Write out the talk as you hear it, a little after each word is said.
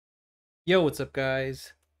Yo, what's up,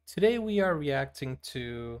 guys? Today we are reacting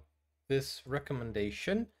to this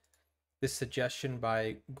recommendation, this suggestion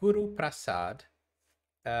by Guru Prasad.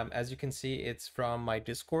 As you can see, it's from my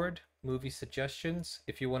Discord, Movie Suggestions.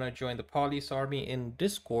 If you want to join the Police Army in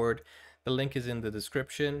Discord, the link is in the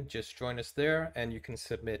description. Just join us there and you can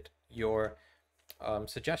submit your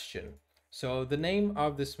suggestion. So the name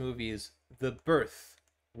of this movie is The Birth,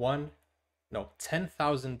 10,000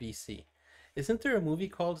 BC. Isn't there a movie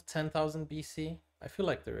called 10,000 BC? I feel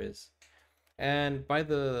like there is. And by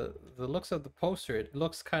the looks of the poster, it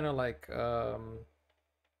looks kind of like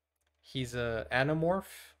he's a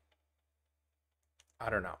anamorph. I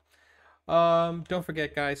don't know. Don't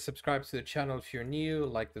forget, guys, subscribe to the channel if you're new,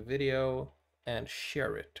 like the video, and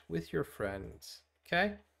share it with your friends.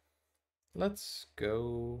 Okay, let's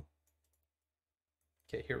go.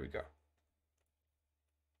 Okay, here we go.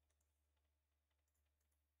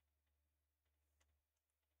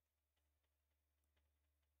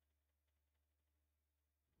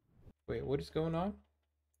 Wait, what is going on?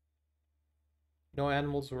 No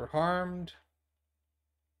animals were harmed.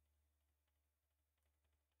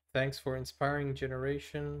 Thanks for inspiring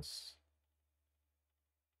generations.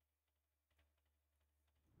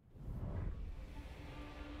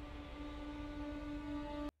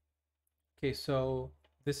 Okay, so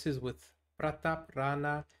this is with Pratap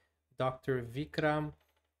Raana Dr.Vikram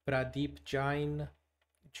Pradeep Jain,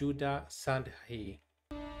 Judah Sandhy.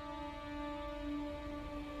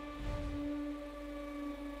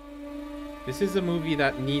 This is a movie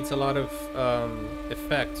that needs a lot of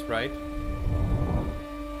effects, right?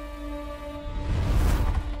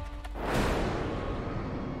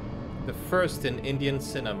 The first in Indian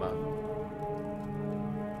cinema.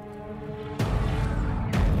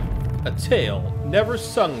 A tale never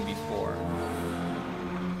sung before.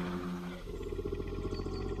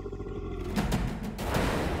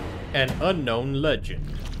 An unknown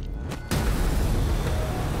legend.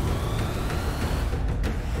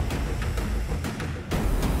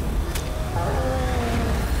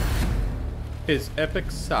 His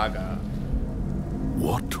epic saga.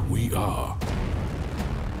 What we are.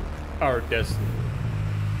 Our destiny.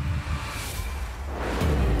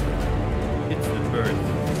 It's the birth.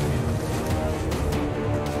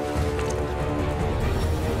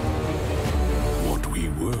 What we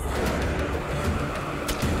were.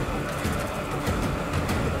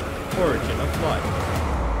 Origin of life.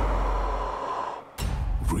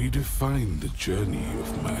 Redefine the journey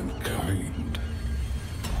of mankind.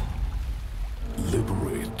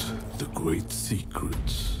 Liberate the great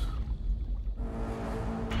secrets.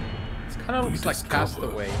 It kind of looks like Rediscover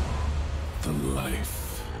Castaway. the life.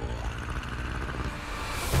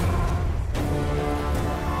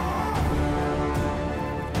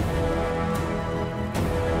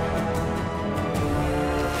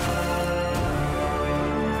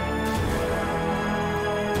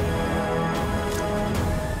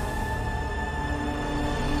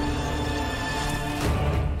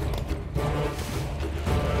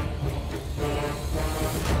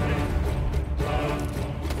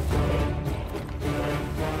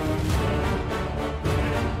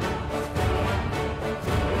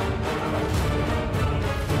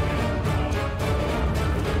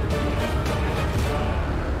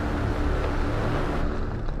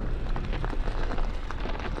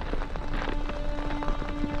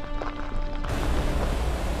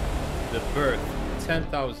 The birth,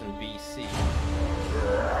 10,000 BC.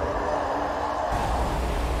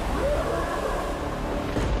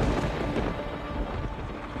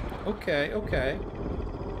 Okay, okay.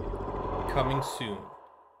 Coming soon.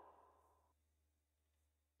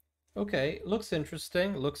 Okay, looks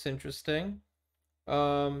interesting, looks interesting.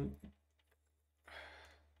 Um,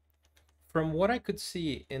 from what I could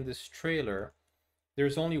see in this trailer,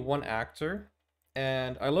 there's only one actor,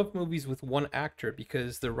 and I love movies with one actor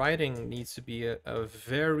because the writing needs to be a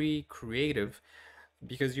very creative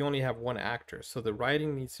because you only have one actor, so the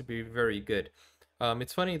writing needs to be very good.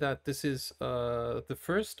 It's funny that this is the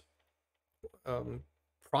first um,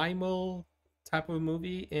 primal type of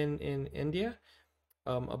movie in India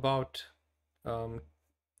about um,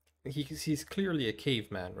 he's clearly a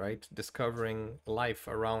caveman, right? Discovering life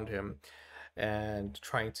around him and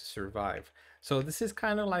trying to survive. So this is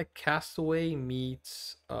kind of like Castaway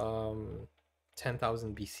meets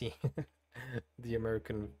 10,000 BC, the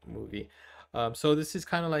American movie. So this is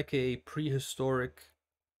kind of like a prehistoric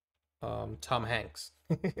Tom Hanks.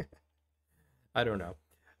 I don't know.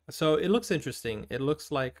 So it looks interesting. It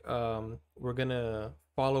looks like we're gonna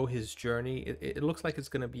follow his journey. It looks like it's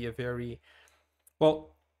gonna be a very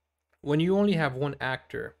well. When you only have one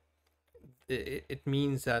actor, it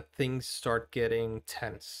means that things start getting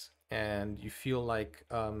tense and you feel like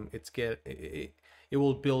it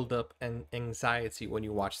will build up an anxiety when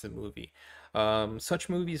you watch the movie. Such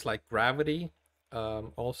movies like Gravity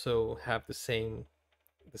also have the same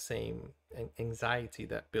anxiety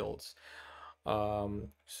that builds.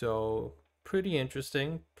 So pretty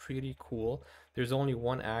interesting, pretty cool. There's only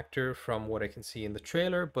one actor from what I can see in the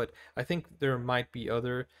trailer, but I think there might be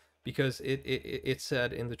other because it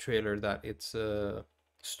said in the trailer that it's a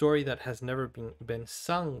story that has never been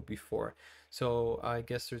sung before. So I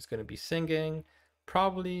guess there's going to be singing.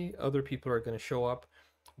 Probably other people are going to show up,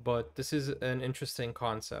 but this is an interesting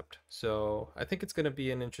concept. So I think it's going to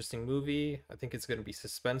be an interesting movie. I think it's going to be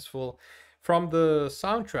suspenseful. From the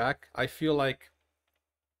soundtrack, I feel like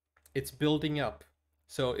it's building up.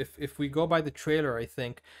 So if we go by the trailer, I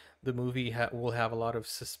think the movie will have a lot of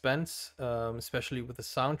suspense, especially with the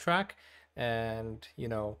soundtrack. And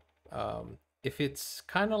if it's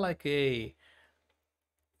kind of like a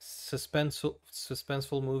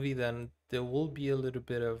suspenseful movie, then there will be a little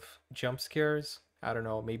bit of jump scares. I don't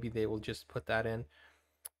know. Maybe they will just put that in.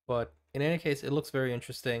 But in any case, it looks very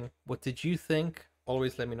interesting. What did you think?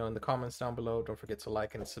 Always let me know in the comments down below. Don't forget to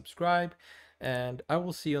like and subscribe. And I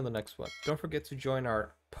will see you on the next one. Don't forget to join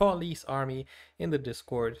our police army in the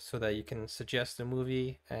Discord so that you can suggest a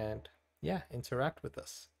movie and, yeah, interact with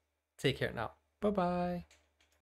us. Take care now. Bye bye.